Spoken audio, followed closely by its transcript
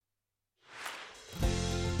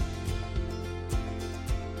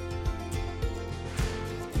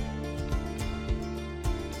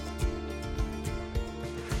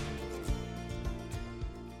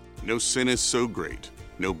No sin is so great,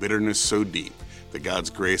 no bitterness so deep, that God's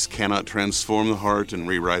grace cannot transform the heart and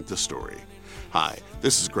rewrite the story. Hi,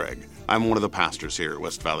 this is Greg. I'm one of the pastors here at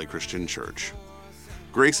West Valley Christian Church.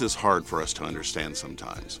 Grace is hard for us to understand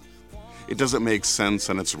sometimes. It doesn't make sense,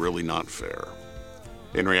 and it's really not fair.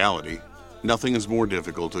 In reality, nothing is more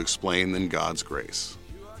difficult to explain than God's grace.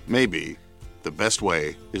 Maybe the best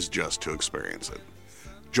way is just to experience it.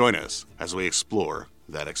 Join us as we explore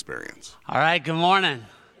that experience. All right, good morning.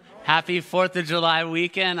 Happy 4th of July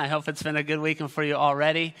weekend. I hope it's been a good weekend for you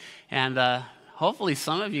already. And hopefully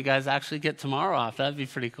some of you guys actually get tomorrow off. That'd be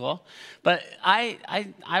pretty cool. But I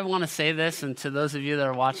want to say this, and to those of you that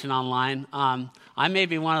are watching online, I may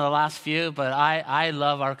be one of the last few, but I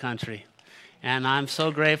love our country. And I'm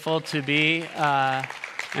so grateful to be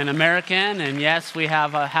an American. And yes, we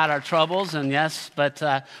have had our troubles, and yes, but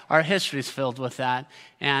our history's filled with that.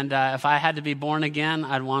 And if I had to be born again,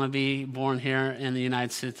 I'd want to be born here in the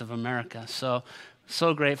United States of America. So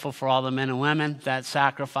grateful for all the men and women that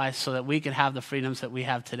sacrificed so that we could have the freedoms that we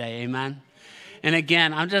have today. Amen. And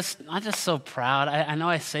again, I'm just so proud. I know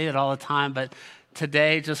I say it all the time, but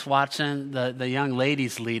today, just watching the young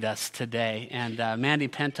ladies lead us today. And Mandy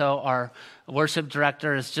Pinto, our worship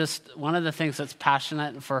director, is just one of the things that's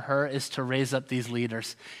passionate for her is to raise up these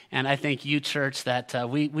leaders. And I think you, church, that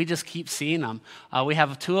we just keep seeing them. We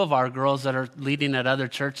have 2 of our girls that are leading at other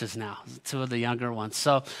churches now, 2 of the younger ones.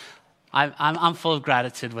 So I'm full of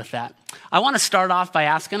gratitude with that. I want to start off by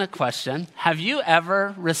asking a question. Have you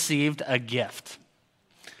ever received a gift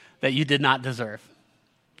that you did not deserve?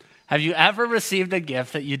 Have you ever received a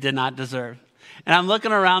gift that you did not deserve? And I'm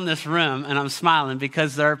looking around this room and I'm smiling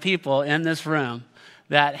because there are people in this room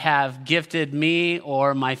that have gifted me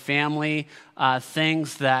or my family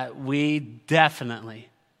things that we definitely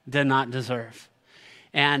did not deserve.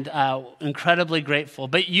 And incredibly grateful.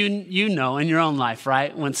 But you know in your own life,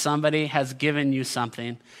 right? When somebody has given you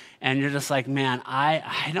something and you're just like, man,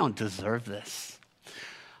 I don't deserve this.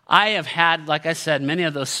 I have had, like I said, many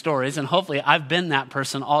of those stories, and hopefully I've been that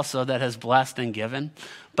person also that has blessed and given.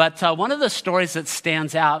 But one of the stories that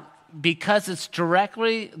stands out, because it's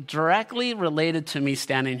directly related to me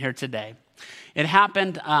standing here today, it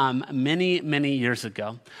happened many years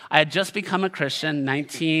ago. I had just become a Christian,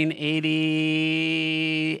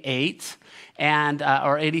 1988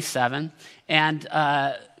 or 87, and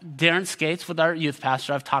Darren Skates, with our youth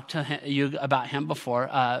pastor, I've talked to you about him before,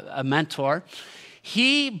 a mentor.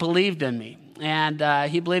 He believed in me, and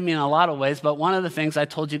he believed me in a lot of ways, but one of the things I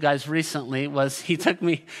told you guys recently was he took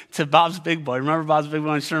me to Bob's Big Boy. Remember Bob's Big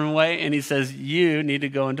Boy in Sherman Way? And he says, you need to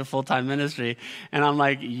go into full-time ministry. And I'm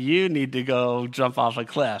like, you need to go jump off a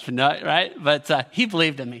cliff, right? But he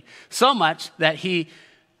believed in me so much that he,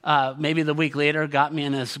 maybe the week later, got me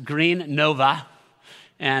in his green Nova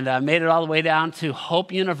and made it all the way down to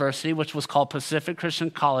Hope University, which was called Pacific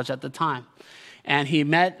Christian College at the time. And he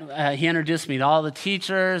introduced me to all the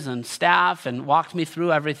teachers and staff and walked me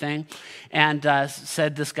through everything and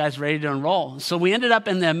said, this guy's ready to enroll. So we ended up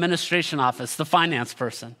in the administration office, the finance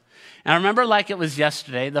person. And I remember like it was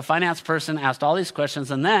yesterday, the finance person asked all these questions.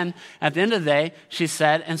 And then at the end of the day, she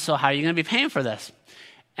said, and so how are you going to be paying for this?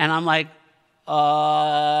 And I'm like,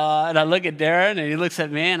 and I look at Darren and he looks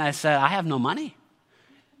at me and I said, I have no money.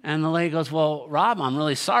 And the lady goes, well, Rob, I'm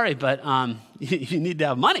really sorry, but you need to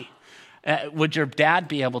have money. Would your dad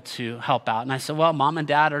be able to help out? And I said, well, mom and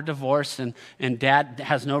dad are divorced and dad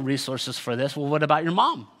has no resources for this. Well, what about your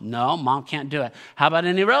mom? No, mom can't do it. How about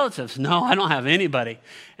any relatives? No, I don't have anybody.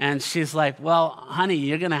 And she's like, well, honey,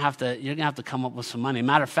 you're gonna have to come up with some money.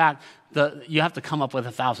 Matter of fact, you have to come up with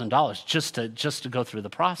 $1,000 just to go through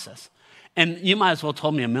the process. And you might as well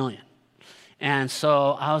told me $1 million. And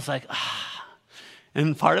so I was like,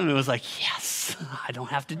 and part of me was like, yes, I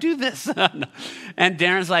don't have to do this. And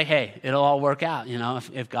Darren's like, hey, it'll all work out,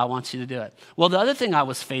 if God wants you to do it. Well, the other thing I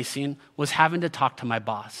was facing was having to talk to my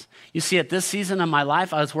boss. You see, at this season of my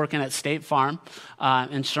life, I was working at State Farm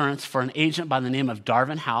Insurance for an agent by the name of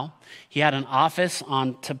Darvin Howe. He had an office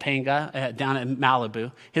on Topanga down in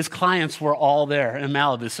Malibu. His clients were all there in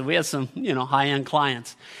Malibu, so we had some, high-end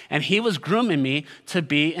clients. And he was grooming me to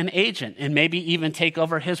be an agent and maybe even take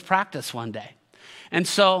over his practice one day. And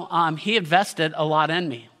so he invested a lot in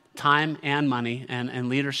me, time and money and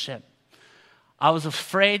leadership. I was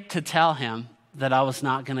afraid to tell him that I was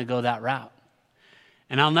not going to go that route.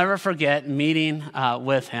 And I'll never forget meeting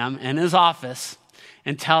with him in his office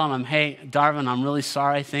and telling him, hey, Darvin, I'm really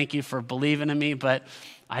sorry. Thank you for believing in me, but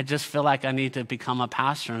I just feel like I need to become a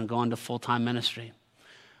pastor and go into full-time ministry.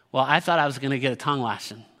 Well, I thought I was going to get a tongue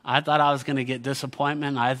lashing. I thought I was going to get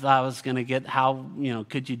disappointment. I thought I was going to get, how,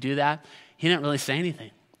 could you do that? He didn't really say anything.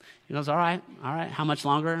 He goes, all right, how much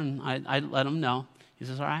longer? And I let him know. He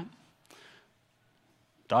says, all right.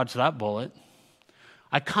 Dodge that bullet.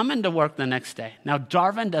 I come into work the next day. Now,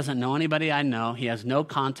 Darvin doesn't know anybody I know. He has no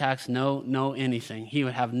contacts, no anything. He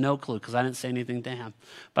would have no clue because I didn't say anything to him.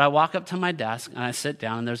 But I walk up to my desk, and I sit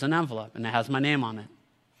down, and there's an envelope, and it has my name on it.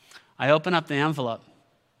 I open up the envelope.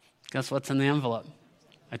 Guess what's in the envelope?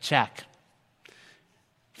 A check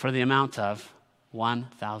for the amount of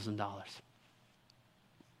 $1,000.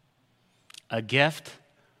 A gift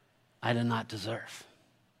I did not deserve.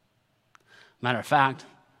 Matter of fact,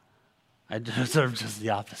 I deserve just the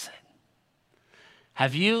opposite.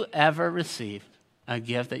 Have you ever received a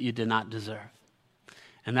gift that you did not deserve?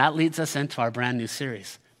 And that leads us into our brand new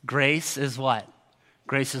series. Grace is what?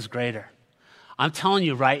 Grace is greater. I'm telling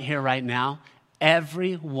you right here, right now,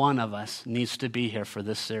 every one of us needs to be here for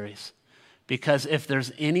this series. Because if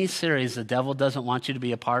there's any series the devil doesn't want you to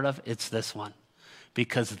be a part of, it's this one.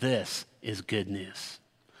 Because this is good news.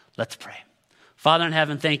 Let's pray. Father in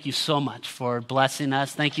heaven, thank you so much for blessing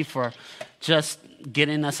us. Thank you for just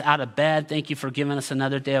getting us out of bed. Thank you for giving us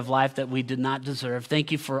another day of life that we did not deserve.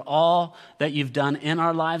 Thank you for all that you've done in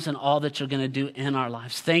our lives and all that you're going to do in our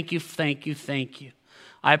lives. Thank you, thank you, thank you.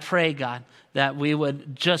 I pray, God, that we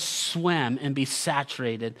would just swim and be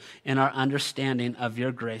saturated in our understanding of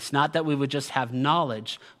your grace. Not that we would just have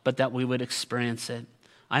knowledge, but that we would experience it.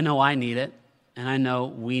 I know I need it, and I know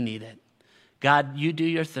we need it. God, you do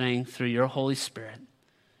your thing through your Holy Spirit.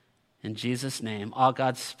 In Jesus' name, all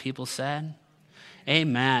God's people said,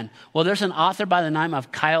 amen. Well, there's an author by the name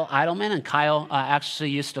of Kyle Idlemen, and Kyle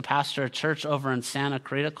actually used to pastor a church over in Santa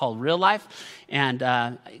Clarita called Real Life,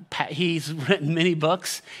 and he's written many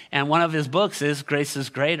books, and one of his books is Grace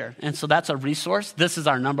is Greater, and so that's a resource. This is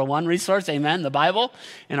our number one resource, amen, the Bible,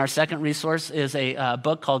 and our second resource is a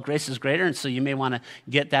book called Grace is Greater, and so you may want to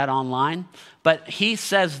get that online, but he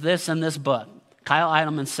says this in this book. Kyle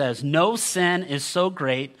Idlemen says, no sin is so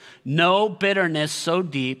great, no bitterness so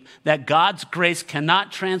deep that God's grace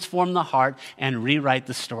cannot transform the heart and rewrite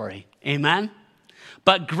the story. Amen?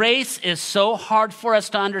 But grace is so hard for us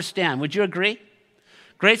to understand. Would you agree?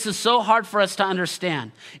 Grace is so hard for us to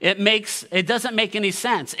understand. It doesn't make any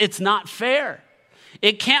sense. It's not fair.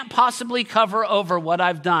 It can't possibly cover over what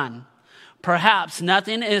I've done. Perhaps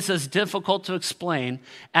nothing is as difficult to explain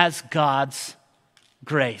as God's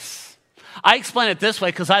grace. I explain it this way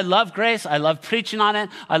because I love grace. I love preaching on it.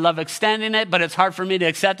 I love extending it, but it's hard for me to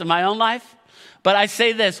accept in my own life. But I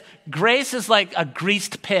say this, grace is like a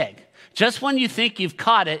greased pig. Just when you think you've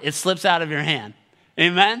caught it, it slips out of your hand.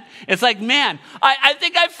 Amen? It's like, man, I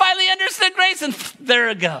think I finally understood grace, and there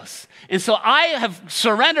it goes. And so I have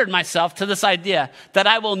surrendered myself to this idea that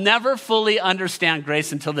I will never fully understand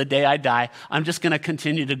grace until the day I die. I'm just going to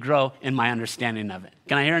continue to grow in my understanding of it.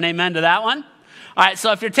 Can I hear an amen to that one? All right,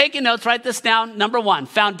 so if you're taking notes, write this down. Number one,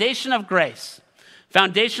 foundation of grace.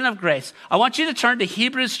 Foundation of grace. I want you to turn to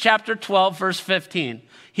Hebrews chapter 12, verse 15.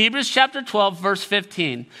 Hebrews chapter 12, verse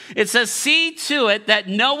 15. It says, see to it that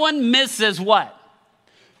no one misses what?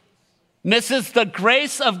 Misses the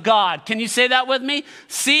grace of God. Can you say that with me?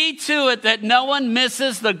 See to it that no one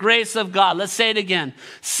misses the grace of God. Let's say it again.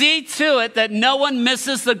 See to it that no one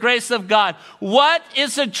misses the grace of God. What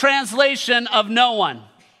is the translation of no one?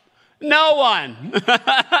 No one.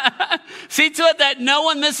 See to it that no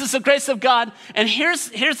one misses the grace of God. And here's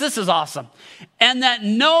this is awesome. And that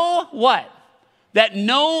no what? That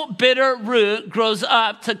no bitter root grows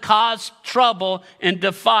up to cause trouble and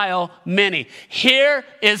defile many. Here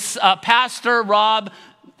is Pastor Rob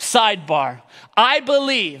sidebar. I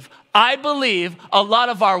believe a lot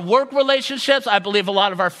of our work relationships, I believe a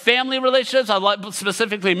lot of our family relationships,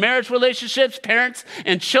 specifically marriage relationships, parents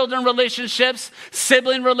and children relationships,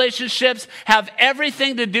 sibling relationships, have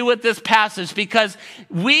everything to do with this passage because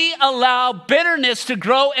we allow bitterness to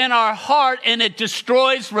grow in our heart and it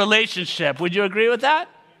destroys relationship. Would you agree with that?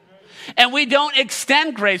 And we don't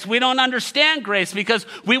extend grace. We don't understand grace because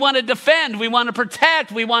we want to defend, we want to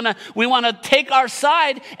protect, we want to take our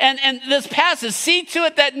side. And this passage, see to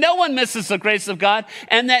it that no one misses the grace of God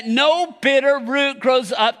and that no bitter root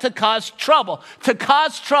grows up to cause trouble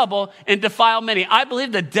and defile many. I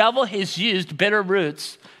believe the devil has used bitter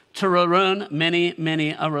roots to ruin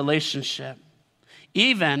many a relationship.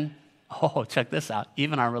 Check this out,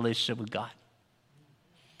 even our relationship with God.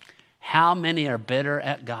 How many are bitter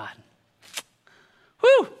at God?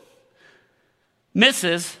 Whew.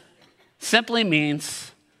 Misses simply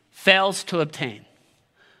means fails to obtain,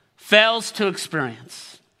 fails to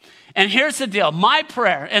experience. And here's the deal. My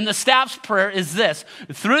prayer and the staff's prayer is this.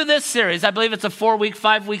 Through this series, I believe it's a 4-week,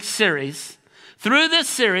 5-week series. Through this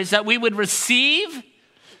series that we would receive,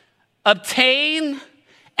 obtain,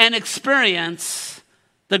 and experience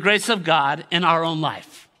the grace of God in our own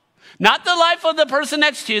life. Not the life of the person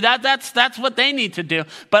next to you. That's what they need to do.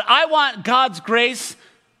 But I want God's grace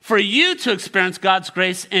for you to experience God's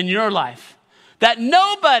grace in your life. That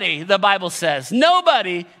nobody, the Bible says,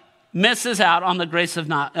 nobody misses out on the grace of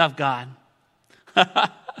God.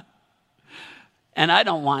 And I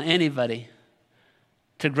don't want anybody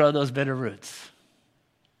to grow those bitter roots.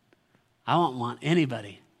 I don't want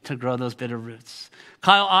anybody to grow those bitter roots.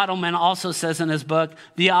 Kyle Idlemen also says in his book,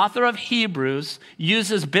 the author of Hebrews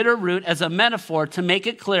uses bitter root as a metaphor to make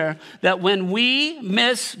it clear that when we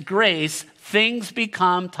miss grace, things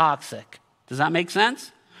become toxic. Does that make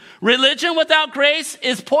sense? Religion without grace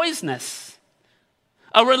is poisonous.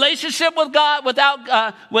 A relationship with God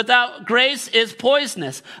without grace is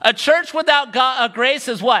poisonous. A church without grace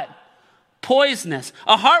is what? Poisonous.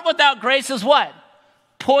 A heart without grace is what?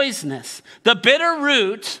 Poisonous. The bitter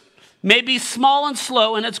root may be small and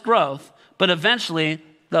slow in its growth, but eventually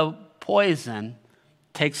the poison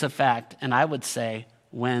takes effect, and I would say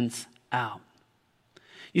wins out.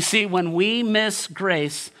 You see, when we miss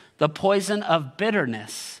grace, the poison of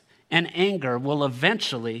bitterness and anger will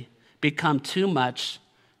eventually become too much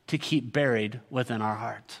to keep buried within our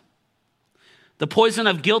heart. The poison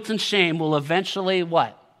of guilt and shame will eventually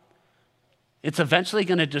what? It's eventually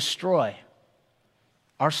going to destroy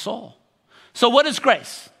our soul. So what is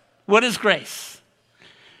grace? What is grace?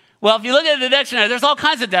 Well, if you look at the dictionary, there's all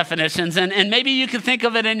kinds of definitions, and maybe you can think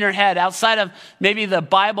of it in your head. Outside of maybe the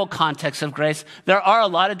Bible context of grace, there are a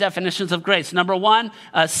lot of definitions of grace. Number one,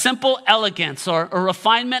 simple elegance or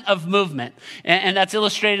refinement of movement. And that's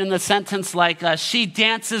illustrated in the sentence like, she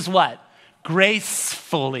dances what?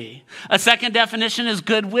 Gracefully. A second definition is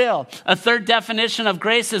goodwill. A third definition of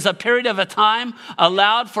grace is a period of a time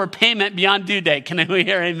allowed for payment beyond due date. Can we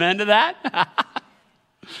hear amen to that?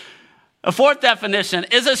 A fourth definition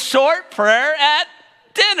is a short prayer at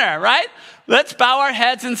dinner, right? Let's bow our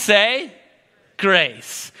heads and say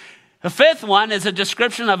grace. The fifth one is a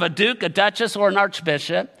description of a duke, a duchess, or an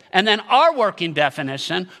archbishop. And then our working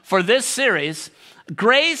definition for this series,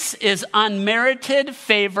 grace is unmerited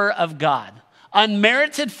favor of God.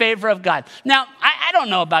 Unmerited favor of God. Now, I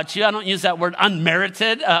don't know about you. I don't use that word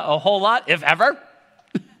unmerited a whole lot, if ever.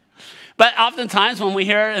 But oftentimes when we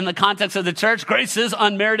hear in the context of the church, grace is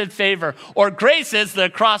unmerited favor, or grace is the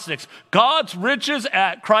acrostics, God's riches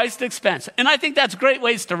at Christ's expense. And I think that's great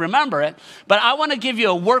ways to remember it. But I want to give you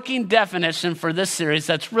a working definition for this series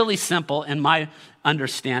that's really simple in my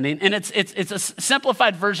understanding. And it's a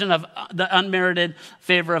simplified version of the unmerited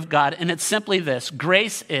favor of God. And it's simply this: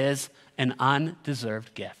 grace is an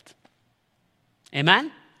undeserved gift.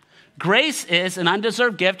 Amen? Grace is an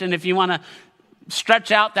undeserved gift. And if you want to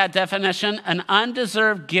stretch out that definition, an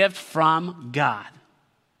undeserved gift from God.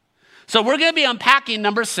 So we're going to be unpacking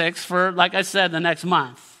number 6 for, like I said, the next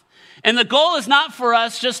month. And the goal is not for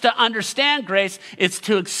us just to understand grace, it's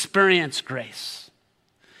to experience grace.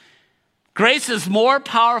 Grace is more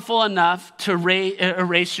powerful enough to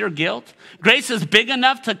erase your guilt. Grace is big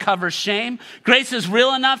enough to cover shame. Grace is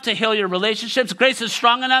real enough to heal your relationships. Grace is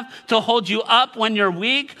strong enough to hold you up when you're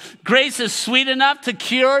weak. Grace is sweet enough to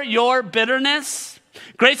cure your bitterness.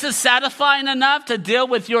 Grace is satisfying enough to deal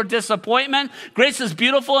with your disappointment. Grace is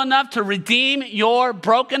beautiful enough to redeem your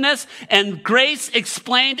brokenness. And grace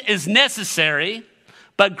explained is necessary,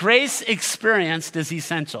 but grace experienced is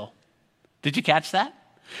essential. Did you catch that?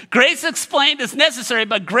 Grace explained is necessary,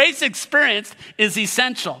 but grace experienced is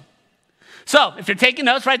essential. So if you're taking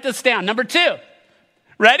notes, write this down. Number 2,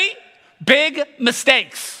 ready? Big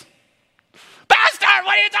mistakes. Pastor,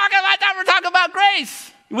 what are you talking about? I thought we're talking about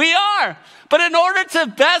grace. We are. But in order to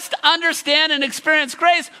best understand and experience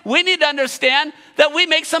grace, we need to understand that we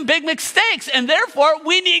make some big mistakes, and therefore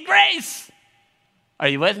we need grace. Are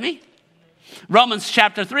you with me? Romans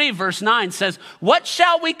chapter 3, verse 9 says, "What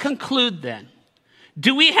shall we conclude then?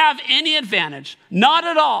 Do we have any advantage? Not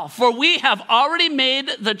at all, for we have already made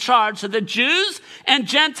the charge that the Jews and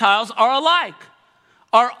Gentiles are alike,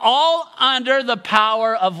 are all under the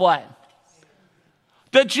power of what?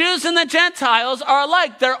 The Jews and the Gentiles are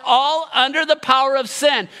alike. They're all under the power of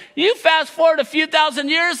sin. You fast forward a few thousand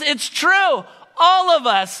years, it's true. All of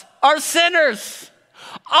us are sinners.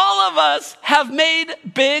 All of us have made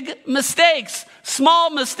big mistakes, small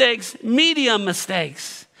mistakes, medium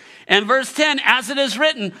mistakes. And verse 10, as it is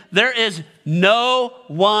written, there is no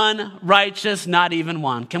one righteous, not even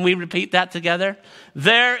one. Can we repeat that together?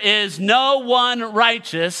 There is no one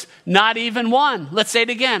righteous, not even one. Let's say it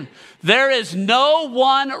again. There is no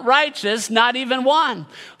one righteous, not even one.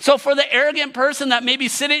 So for the arrogant person that may be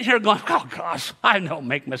sitting here going, oh gosh, I don't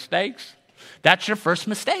make mistakes. That's your first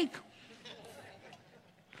mistake.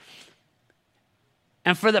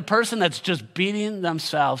 And for the person that's just beating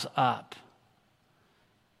themselves up,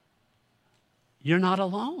 you're not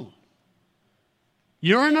alone.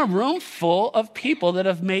 You're in a room full of people that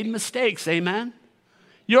have made mistakes, amen?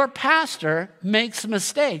 Your pastor makes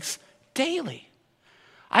mistakes daily.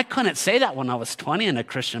 I couldn't say that when I was 20 and a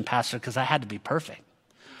Christian pastor because I had to be perfect.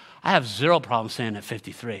 I have zero problem saying at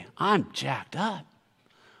 53, I'm jacked up,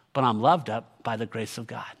 but I'm loved up by the grace of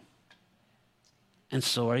God. And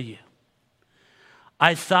so are you.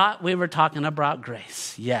 I thought we were talking about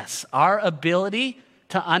grace. Yes, our ability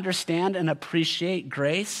to understand and appreciate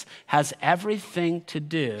grace has everything to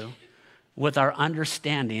do with our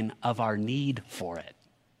understanding of our need for it.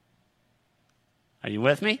 Are you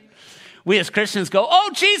with me? We as Christians go,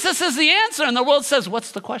 oh, Jesus is the answer. And the world says,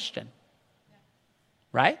 what's the question?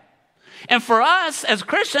 Right? And for us as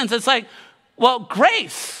Christians, it's like, well,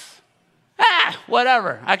 grace.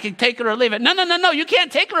 Whatever. I can take it or leave it. No. You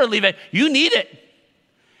can't take it or leave it. You need it.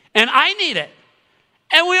 And I need it.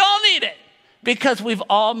 And we all need it. Because we've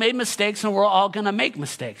all made mistakes and we're all going to make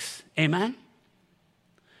mistakes. Amen?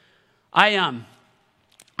 I've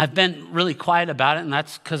been really quiet about it, and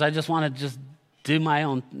that's because I just want to just do my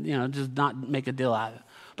own, just not make a deal out of it.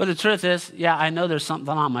 But the truth is, yeah, I know there's something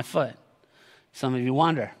on my foot. Some of you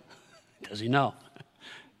wonder, does he know?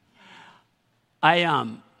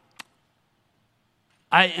 In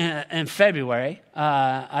February,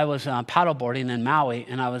 I was paddleboarding in Maui,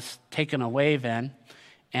 and I was taking a wave in,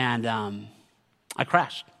 and I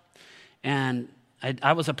crashed. And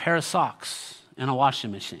I was a pair of socks in a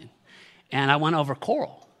washing machine. And I went over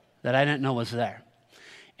coral that I didn't know was there.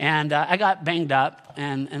 And I got banged up,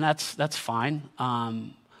 and that's fine.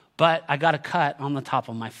 But I got a cut on the top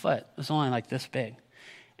of my foot. It was only like this big.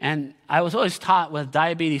 And I was always taught with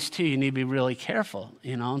diabetes too, you need to be really careful,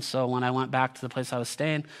 And so when I went back to the place I was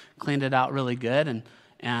staying, cleaned it out really good,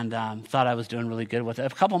 and thought I was doing really good with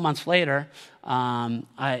it. A couple months later,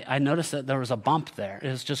 I noticed that there was a bump there. It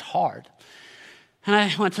was just hard. And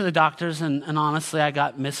I went to the doctors, and honestly, I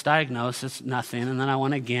got misdiagnosed. It's nothing. And then I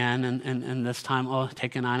went again, and this time,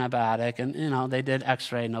 take an antibiotic. And, they did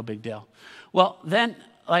x-ray, no big deal. Well, then,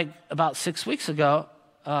 like about 6 weeks ago,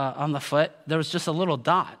 on the foot, there was just a little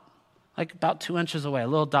dot, like about 2 inches away, a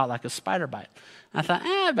little dot like a spider bite. And I thought,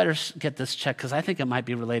 I better get this checked because I think it might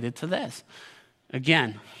be related to this.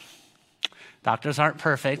 Again, doctors aren't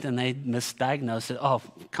perfect, and they misdiagnose it. Oh,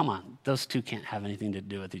 come on. Those two can't have anything to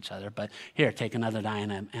do with each other. But here, take another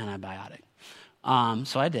antibiotic.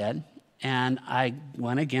 So I did, and I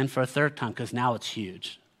went again for a third time because now it's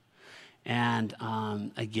huge. And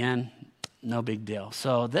again, no big deal.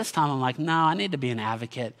 So this time I'm like, no, I need to be an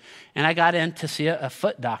advocate. And I got in to see a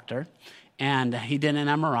foot doctor, and he did an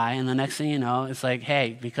MRI, and the next thing you know, it's like,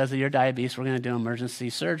 hey, because of your diabetes, we're going to do emergency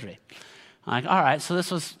surgery. I'm like, all right, so this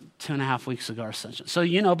was 2.5 weeks ago or something. So,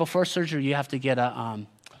 before surgery, you have to get a,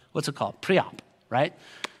 what's it called? Pre-op, right?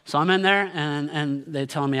 So I'm in there, and they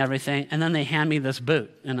tell me everything, and then they hand me this boot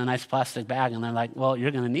in a nice plastic bag, and they're like, well, you're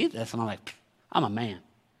going to need this. And I'm like, I'm a man.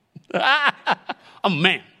 I'm a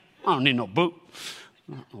man. I don't need no boot.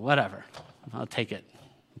 Whatever. I'll take it.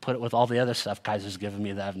 Put it with all the other stuff Kaiser's given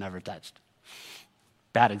me that I've never touched.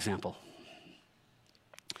 Bad example.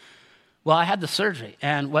 Well, I had the surgery,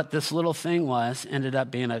 and what this little thing was ended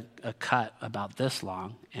up being a cut about this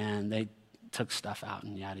long, and they took stuff out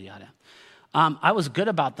and yada, yada. I was good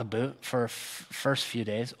about the boot for first few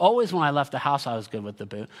days. Always when I left the house, I was good with the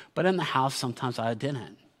boot, but in the house, sometimes I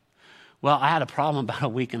didn't. Well, I had a problem about a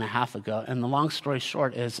week and a half ago, and the long story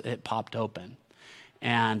short is it popped open.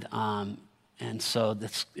 And so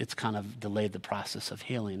it's kind of delayed the process of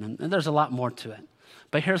healing, and there's a lot more to it.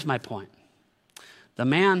 But here's my point. The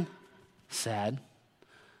man said,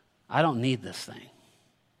 I don't need this thing.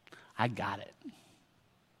 I got it.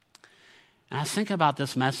 And I was thinking about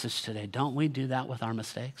this message today. Don't we do that with our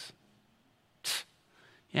mistakes?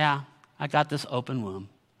 Yeah, I got this open womb.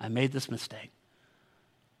 I made this mistake.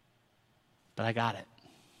 But I got it.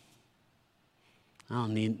 I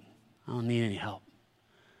don't need any help.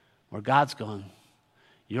 Where God's going,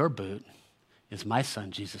 your boot is my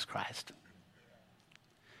son, Jesus Christ.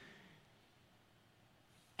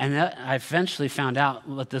 And I eventually found out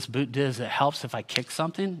what this boot did is it helps if I kick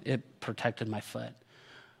something, it protected my foot.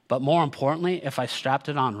 But more importantly, if I strapped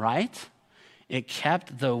it on right, it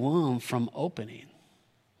kept the wound from opening.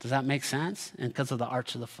 Does that make sense? And because of the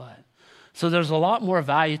arch of the foot. So there's a lot more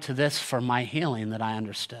value to this for my healing that I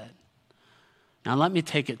understood. Now let me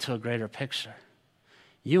take it to a greater picture.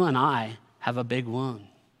 You and I have a big wound.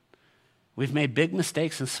 We've made big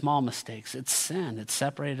mistakes and small mistakes. It's sin. It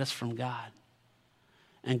separated us from God.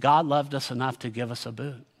 And God loved us enough to give us a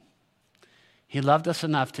boot. He loved us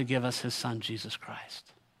enough to give us his son, Jesus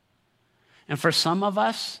Christ. And for some of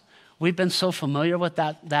us, we've been so familiar with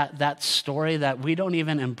that story that we don't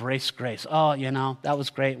even embrace grace. Oh, that was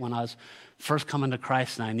great when I was first coming to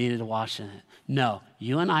Christ and I needed to wash in it. No,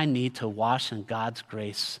 you and I need to wash in God's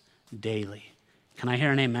grace daily. Can I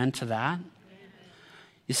hear an amen to that?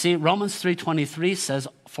 You see, Romans 3:23 says,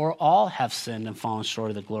 for all have sinned and fallen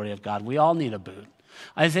short of the glory of God. We all need a boot.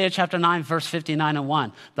 Isaiah chapter 9, verse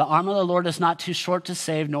 59-1. The arm of the Lord is not too short to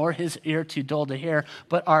save, nor his ear too dull to hear,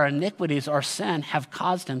 but our iniquities, our sin, have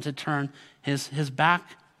caused him to turn his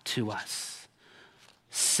back to us.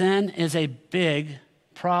 Sin is a big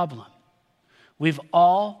problem. We've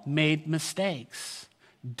all made mistakes.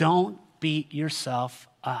 Don't beat yourself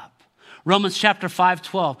up. Romans chapter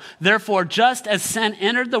 5:12. Therefore, just as sin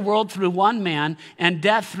entered the world through one man, and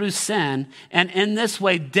death through sin, and in this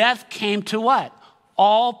way death came to what?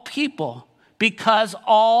 All people, because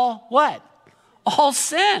all what? All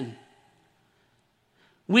sin.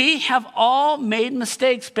 We have all made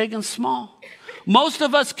mistakes, big and small. Most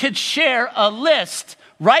of us could share a list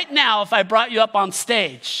right now if I brought you up on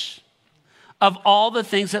stage of all the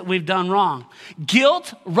things that we've done wrong.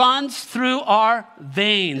 Guilt runs through our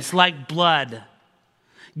veins like blood.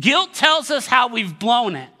 Guilt tells us how we've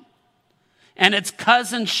blown it. And its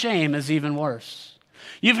cousin shame is even worse.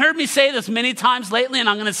 You've heard me say this many times lately, and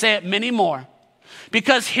I'm going to say it many more.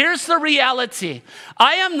 Because here's the reality.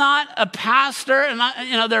 I am not a pastor,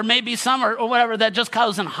 and there may be some or whatever that just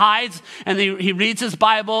goes and hides, and he reads his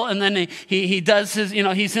Bible, and then he does his,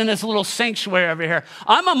 he's in this little sanctuary over here.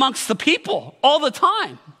 I'm amongst the people all the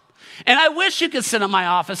time. And I wish you could sit in my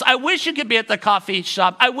office. I wish you could be at the coffee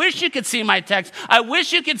shop. I wish you could see my text. I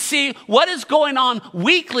wish you could see what is going on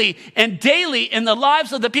weekly and daily in the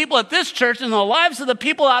lives of the people at this church and the lives of the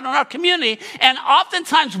people out in our community. And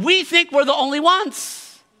oftentimes we think we're the only ones.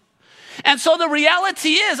 And so the reality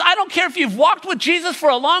is, I don't care if you've walked with Jesus for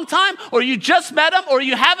a long time or you just met him or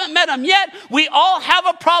you haven't met him yet. We all have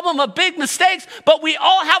a problem of big mistakes, but we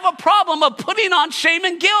all have a problem of putting on shame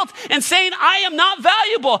and guilt and saying, I am not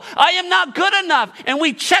valuable. I am not good enough. And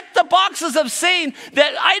we check the boxes of saying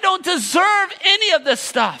that I don't deserve any of this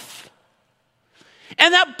stuff.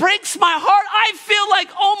 And that breaks my heart. I feel like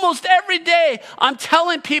almost every day I'm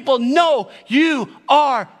telling people, no, you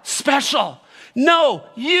are special. No,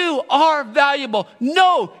 you are valuable.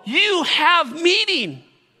 No, you have meaning.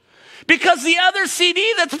 Because the other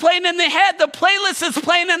CD that's playing in the head, the playlist that's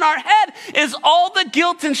playing in our head, is all the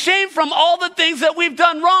guilt and shame from all the things that we've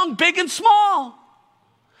done wrong, big and small.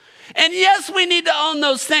 And yes, we need to own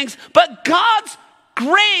those things, but God's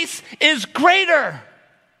grace is greater.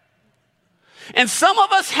 And some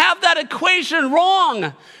of us have that equation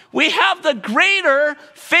wrong. We have the greater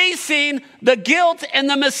facing the guilt and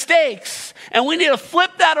the mistakes. And we need to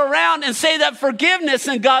flip that around and say that forgiveness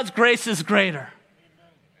and God's grace is greater.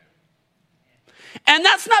 And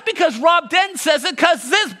that's not because Rob Denton says it, because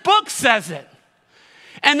this book says it.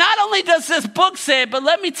 And not only does this book say it, but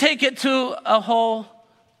let me take it to a whole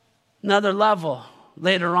another level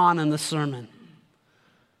later on in the sermon.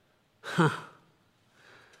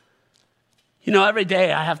 Every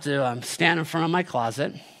day I have to stand in front of my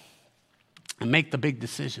closet and make the big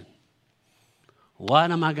decision.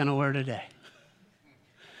 What am I going to wear today?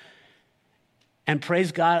 And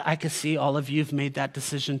praise God, I can see all of you have made that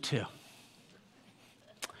decision too.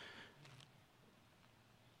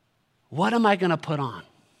 What am I going to put on?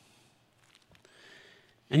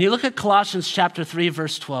 And you look at Colossians chapter 3,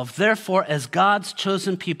 verse 12. Therefore, as God's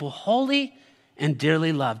chosen people, holy and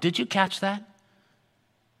dearly loved. Did you catch that?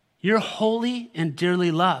 You're holy and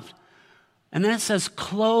dearly loved. And then it says,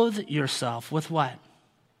 clothe yourself with what?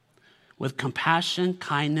 With compassion,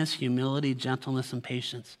 kindness, humility, gentleness, and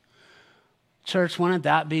patience. Church, wouldn't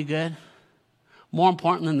that be good? More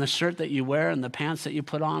important than the shirt that you wear and the pants that you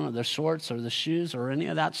put on or the shorts or the shoes or any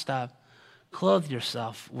of that stuff. Clothe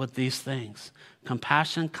yourself with these things.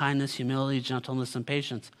 Compassion, kindness, humility, gentleness, and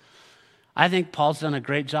patience. I think Paul's done a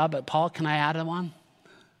great job, but Paul, can I add one?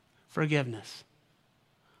 Forgiveness.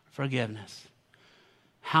 Forgiveness.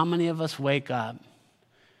 How many of us wake up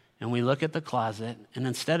and we look at the closet and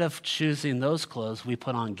instead of choosing those clothes, we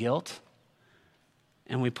put on guilt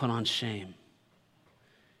and we put on shame?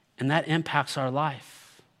 And that impacts our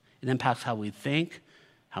life. It impacts how we think,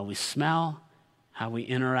 how we smell, how we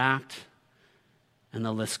interact, and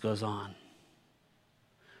the list goes on.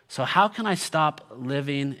 So how can I stop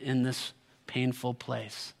living in this painful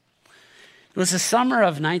place? It was the summer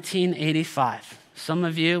of 1985. Some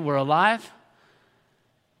of you were alive,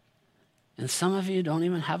 and some of you don't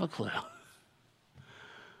even have a clue.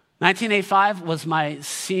 1985 was my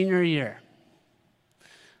senior year.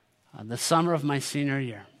 The summer of my senior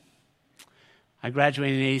year. I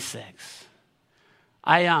graduated in 86.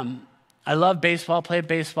 I love baseball,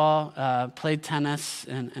 played tennis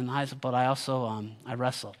in high school, but I also, I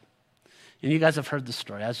wrestled. And you guys have heard the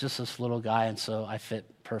story. I was just this little guy, and so I fit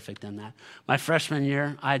perfect in that. My freshman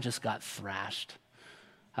year, I just got thrashed.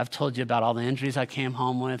 I've told you about all the injuries I came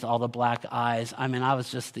home with, all the black eyes. I mean, I was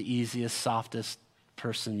just the easiest, softest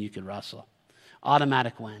person you could wrestle.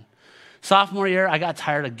 Automatic win. Sophomore year, I got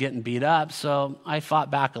tired of getting beat up, so I fought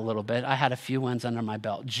back a little bit. I had a few wins under my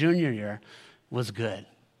belt. Junior year was good.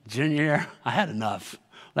 Junior year, I had enough.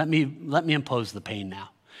 Let me impose the pain now.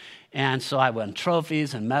 And so I won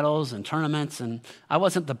trophies and medals and tournaments, and I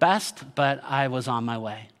wasn't the best, but I was on my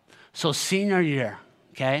way. So senior year,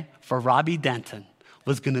 okay, for Robbie Denton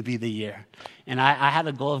was going to be the year. And I had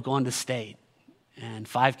a goal of going to state and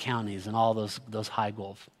 5 counties and all those high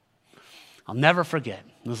goals. I'll never forget.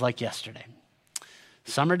 It was like yesterday.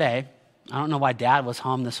 Summer day. I don't know why Dad was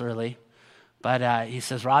home this early, but he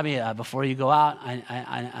says, Robbie, before you go out,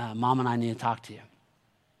 Mom and I need to talk to you.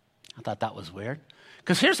 I thought that was weird.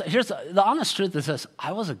 Because here's the honest truth is this.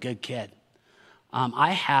 I was a good kid.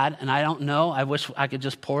 I had, and I don't know, I wish I could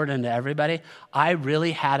just pour it into everybody. I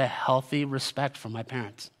really had a healthy respect for my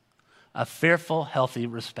parents. A fearful, healthy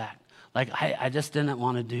respect. Like, I just didn't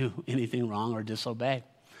want to do anything wrong or disobey.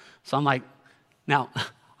 So I'm like, now,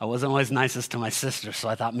 I wasn't always nicest to my sisters, so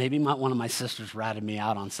I thought maybe one of my sisters ratted me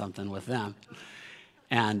out on something with them.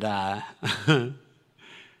 And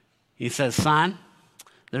he says, son,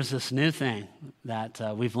 there's this new thing that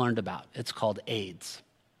we've learned about. It's called AIDS,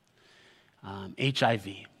 HIV.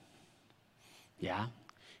 Yeah.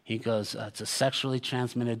 He goes, it's a sexually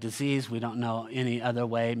transmitted disease. We don't know any other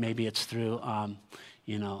way. Maybe it's through,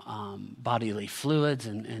 bodily fluids,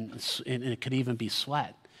 and it could even be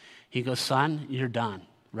sweat. He goes, son, you're done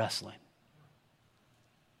wrestling.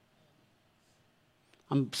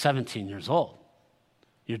 I'm 17 years old.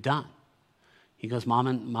 You're done. He goes, Mom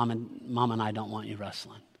and I don't want you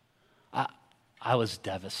wrestling. I was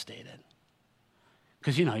devastated.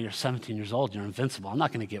 Because, you're 17 years old, you're invincible. I'm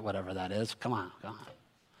not going to get whatever that is. Come on.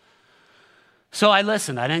 So I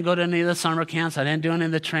listened. I didn't go to any of the summer camps. I didn't do any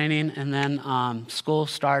of the training. And then school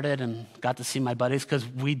started and got to see my buddies because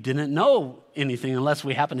we didn't know anything unless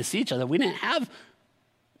we happened to see each other. We didn't have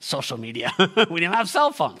social media. We didn't have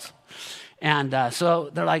cell phones. And so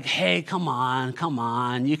they're like, hey, come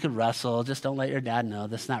on, you could wrestle. Just don't let your dad know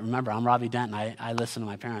this and that. Remember, I'm Robbie Denton. I listened to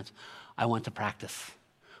my parents. I went to practice.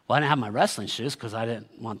 Well, I didn't have my wrestling shoes because I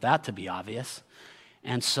didn't want that to be obvious.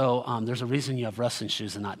 And so there's a reason you have wrestling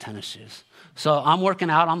shoes and not tennis shoes. So I'm working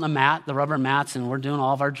out on the mat, the rubber mats, and we're doing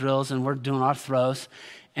all of our drills and we're doing our throws.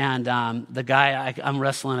 And the guy, I'm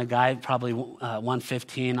wrestling a guy, probably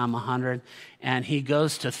 115, I'm 100, and he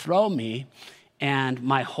goes to throw me, and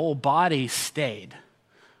my whole body stayed.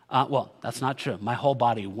 Well, that's not true. My whole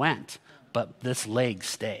body went, but this leg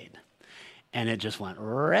stayed. And it just went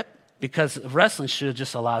rip, because a wrestling shoe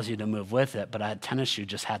just allows you to move with it, but a tennis shoe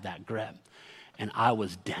just had that grip. And I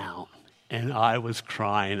was down, and I was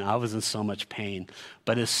crying. I was in so much pain.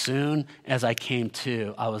 But as soon as I came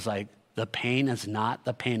to, I was like, the pain is not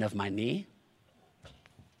the pain of my knee.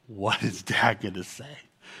 What is Dad going to say?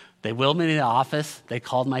 They wheeled me to the office. They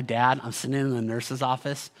called my dad. I'm sitting in the nurse's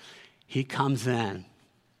office. He comes in,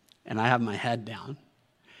 and I have my head down,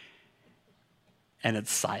 and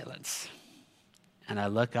it's silence. And I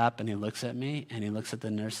look up, and he looks at me, and he looks at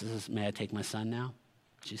the nurse and says, may I take my son now?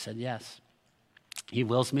 She said, yes. He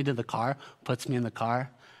wheels me to the car, puts me in the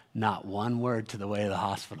car, not one word to the way to the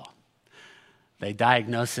hospital. They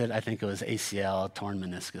diagnosed it. I think it was ACL, torn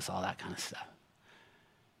meniscus, all that kind of stuff.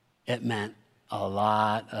 It meant a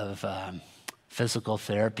lot of physical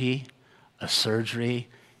therapy, a surgery,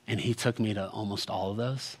 and he took me to almost all of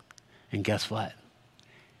those. And guess what?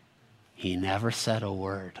 He never said a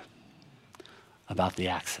word about the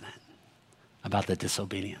accident, about the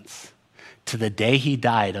disobedience. To the day he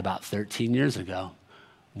died about 13 years ago,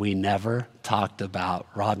 we never talked about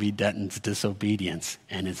Robbie Denton's disobedience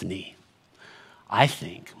and his knee. I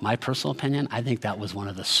think, my personal opinion, I think that was one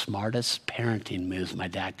of the smartest parenting moves my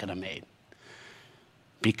dad could have made,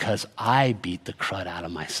 because I beat the crud out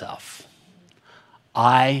of myself.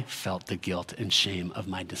 I felt the guilt and shame of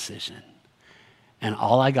my decision. And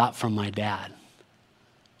all I got from my dad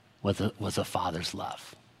was a father's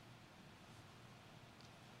love.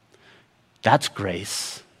 That's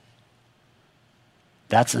grace.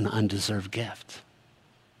 That's an undeserved gift.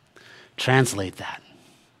 Translate that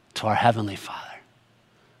to our Heavenly Father.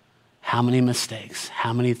 How many mistakes,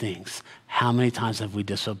 how many things, how many times have we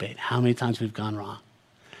disobeyed, how many times we've gone wrong?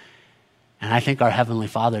 And I think our Heavenly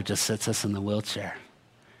Father just sits us in the wheelchair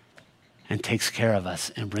and takes care of us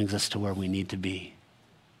and brings us to where we need to be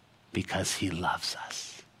because he loves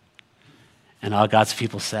us. And all God's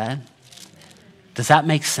people said, does that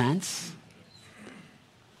make sense?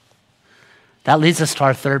 That leads us to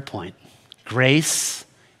our third point. Grace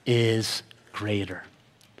is greater.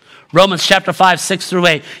 Romans chapter 5, 6 through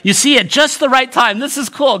 8. You see, at just the right time, this is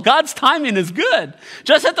cool. God's timing is good.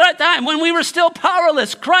 Just at the right time, when we were still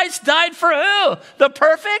powerless, Christ died for who? The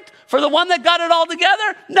perfect? For the one that got it all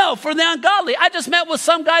together? No, for the ungodly. I just met with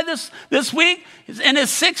some guy this week. He's in his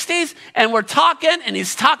 60s, and we're talking, and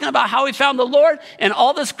he's talking about how he found the Lord and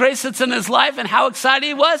all this grace that's in his life and how excited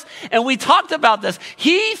he was. And we talked about this.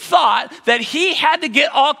 He thought that he had to get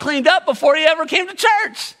all cleaned up before he ever came to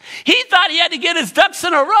church. He thought he had to get his ducks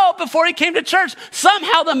in a row before he came to church.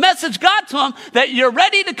 Somehow the message got to him that you're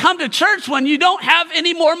ready to come to church when you don't have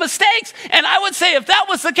any more mistakes. And I would say if that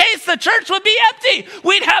was the case, the church would be empty.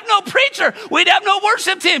 We'd have no preacher. We'd have no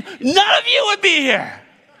worship team. None of you would be here.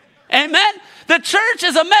 Amen? The church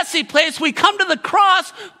is a messy place. We come to the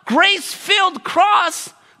cross, grace-filled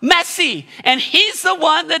cross, messy. And he's the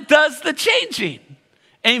one that does the changing.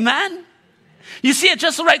 Amen? You see, at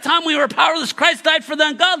just the right time, we were powerless. Christ died for the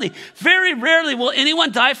ungodly. Very rarely will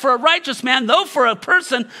anyone die for a righteous man, though for a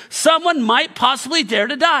person, someone might possibly dare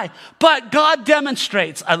to die. But God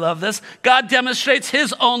demonstrates, I love this, God demonstrates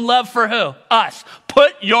his own love for who? Us.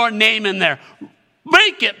 Put your name in there.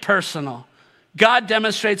 Make it personal. God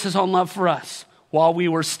demonstrates his own love for us while we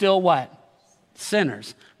were still what?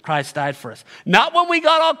 Sinners. Christ died for us. Not when we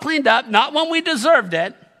got all cleaned up, not when we deserved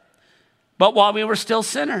it, but while we were still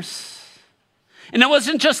sinners. And it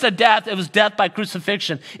wasn't just a death, it was death by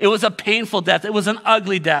crucifixion. It was a painful death. It was an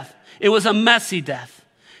ugly death. It was a messy death.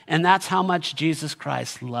 And that's how much Jesus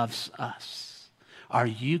Christ loves us. Are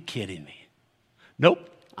you kidding me? Nope,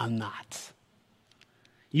 I'm not.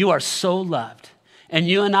 You are so loved. And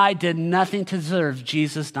you and I did nothing to deserve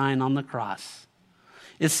Jesus dying on the cross.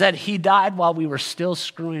 It said he died while we were still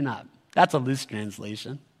screwing up. That's a loose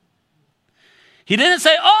translation. He didn't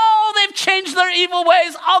say, oh, they've changed their evil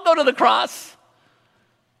ways. I'll go to the cross.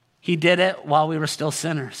 He did it while we were still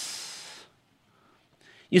sinners.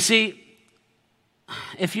 You see,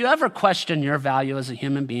 if you ever question your value as a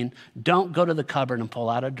human being, don't go to the cupboard and pull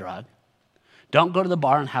out a drug. Don't go to the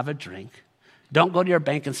bar and have a drink. Don't go to your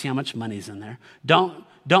bank and see how much money's in there. Don't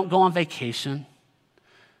go on vacation.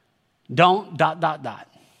 Don't ...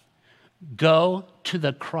 Go to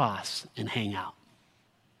the cross and hang out.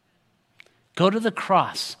 Go to the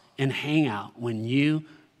cross and hang out when you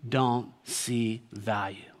don't see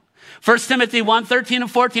value. 1 Timothy 1, 13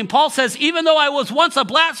 and 14, Paul says, even though I was once a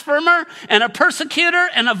blasphemer and a persecutor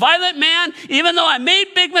and a violent man, even though I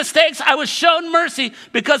made big mistakes, I was shown mercy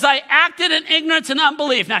because I acted in ignorance and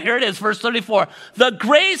unbelief. Now here it is, verse 34. The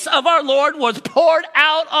grace of our Lord was poured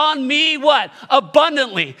out on me, what?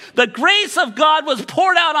 Abundantly. The grace of God was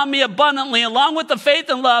poured out on me abundantly, along with the faith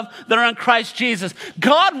and love that are in Christ Jesus.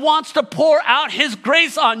 God wants to pour out his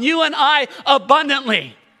grace on you and I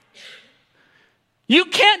abundantly. You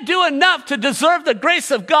can't do enough to deserve the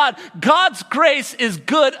grace of God. God's grace is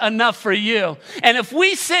good enough for you. And if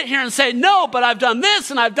we sit here and say, no, but I've done this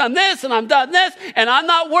and I've done this and I've done this and I'm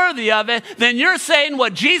not worthy of it, then you're saying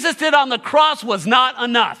what Jesus did on the cross was not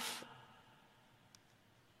enough.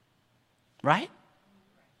 Right?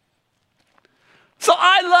 So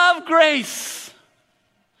I love grace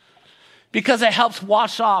because it helps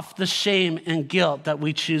wash off the shame and guilt that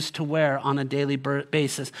we choose to wear on a daily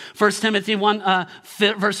basis. 1 Timothy 1,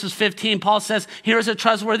 verses 15, Paul says, here is a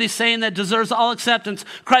trustworthy saying that deserves all acceptance.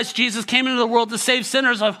 Christ Jesus came into the world to save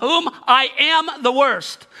sinners, of whom I am the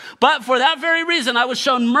worst. But for that very reason, I was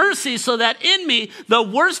shown mercy so that in me, the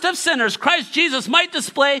worst of sinners, Christ Jesus might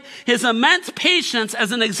display his immense patience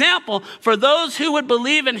as an example for those who would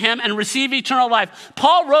believe in him and receive eternal life.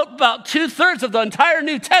 Paul wrote about 2/3 of the entire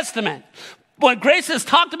New Testament. When grace is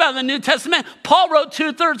talked about in the New Testament, Paul wrote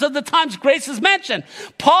 2/3 of the times grace is mentioned.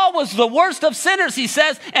 Paul was the worst of sinners, he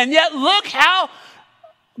says, and yet look how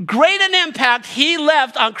great an impact he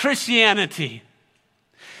left on Christianity.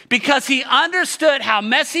 Because he understood how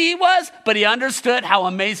messy he was, but he understood how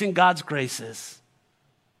amazing God's grace is.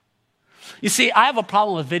 You see, I have a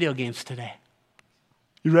problem with video games today.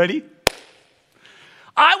 You ready?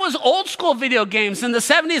 I was old school video games in the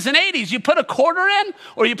 70s and 80s. You put a quarter in,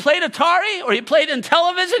 or you played Atari, or you played in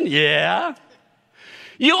television. Yeah.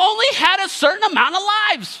 You only had a certain amount of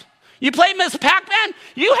lives. You play Miss Pac-Man,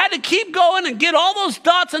 you had to keep going and get all those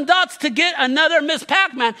dots and dots to get another Miss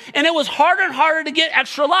Pac-Man. And it was harder and harder to get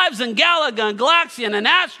extra lives in Galaga and Galaxian and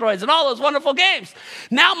Asteroids and all those wonderful games.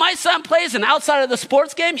 Now my son plays, and outside of the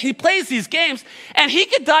sports game, he plays these games, and he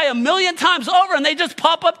could die 1,000,000 times over, and they just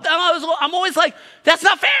pop up. I'm always like, that's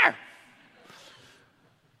not fair.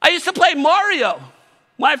 I used to play Mario.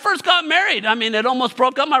 When I first got married, it almost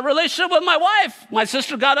broke up my relationship with my wife. My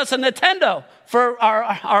sister got us a Nintendo for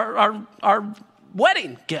our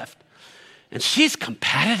wedding gift. And she's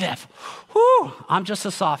competitive. Whew, I'm just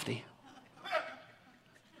a softie.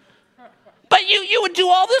 But you would do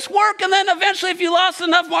all this work, and then eventually if you lost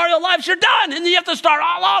enough Mario lives, you're done, and then you have to start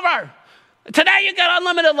all over. Today you got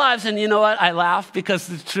unlimited lives, and you know what? I laugh because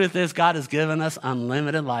the truth is God has given us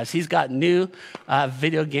unlimited lives. He's got new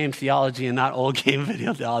video game theology and not old game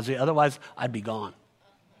video theology. Otherwise, I'd be gone.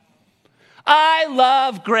 I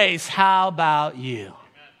love grace. How about you?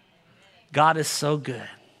 God is so good.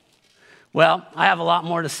 Well, I have a lot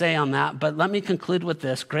more to say on that, but let me conclude with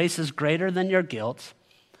this. Grace is greater than your guilt.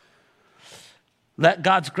 Let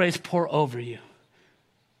God's grace pour over you.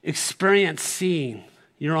 Experience seeing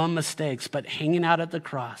your own mistakes, but hanging out at the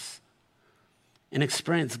cross, and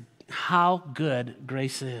experience how good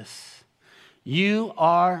grace is. You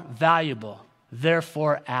are valuable,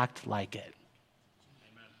 therefore act like it.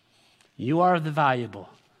 Amen. You are the valuable,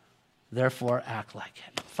 therefore act like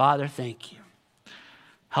it. Father, thank you.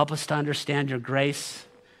 Help us to understand your grace,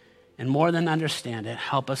 and more than understand it,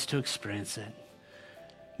 help us to experience it.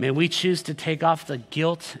 May we choose to take off the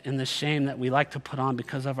guilt and the shame that we like to put on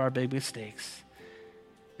because of our big mistakes.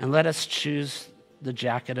 And let us choose the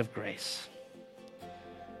jacket of grace.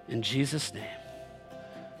 In Jesus' name.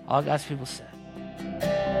 All God's people said.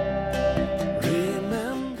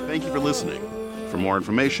 Thank you for listening. For more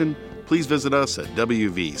information, please visit us at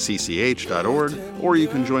wvcch.org, or you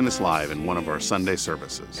can join us live in one of our Sunday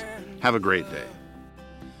services. Have a great day.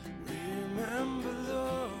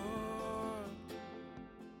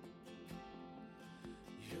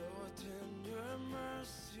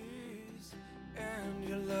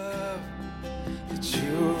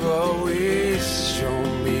 You've always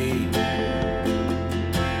shown me.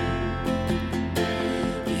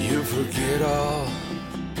 You forget all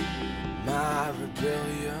my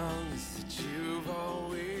rebellion.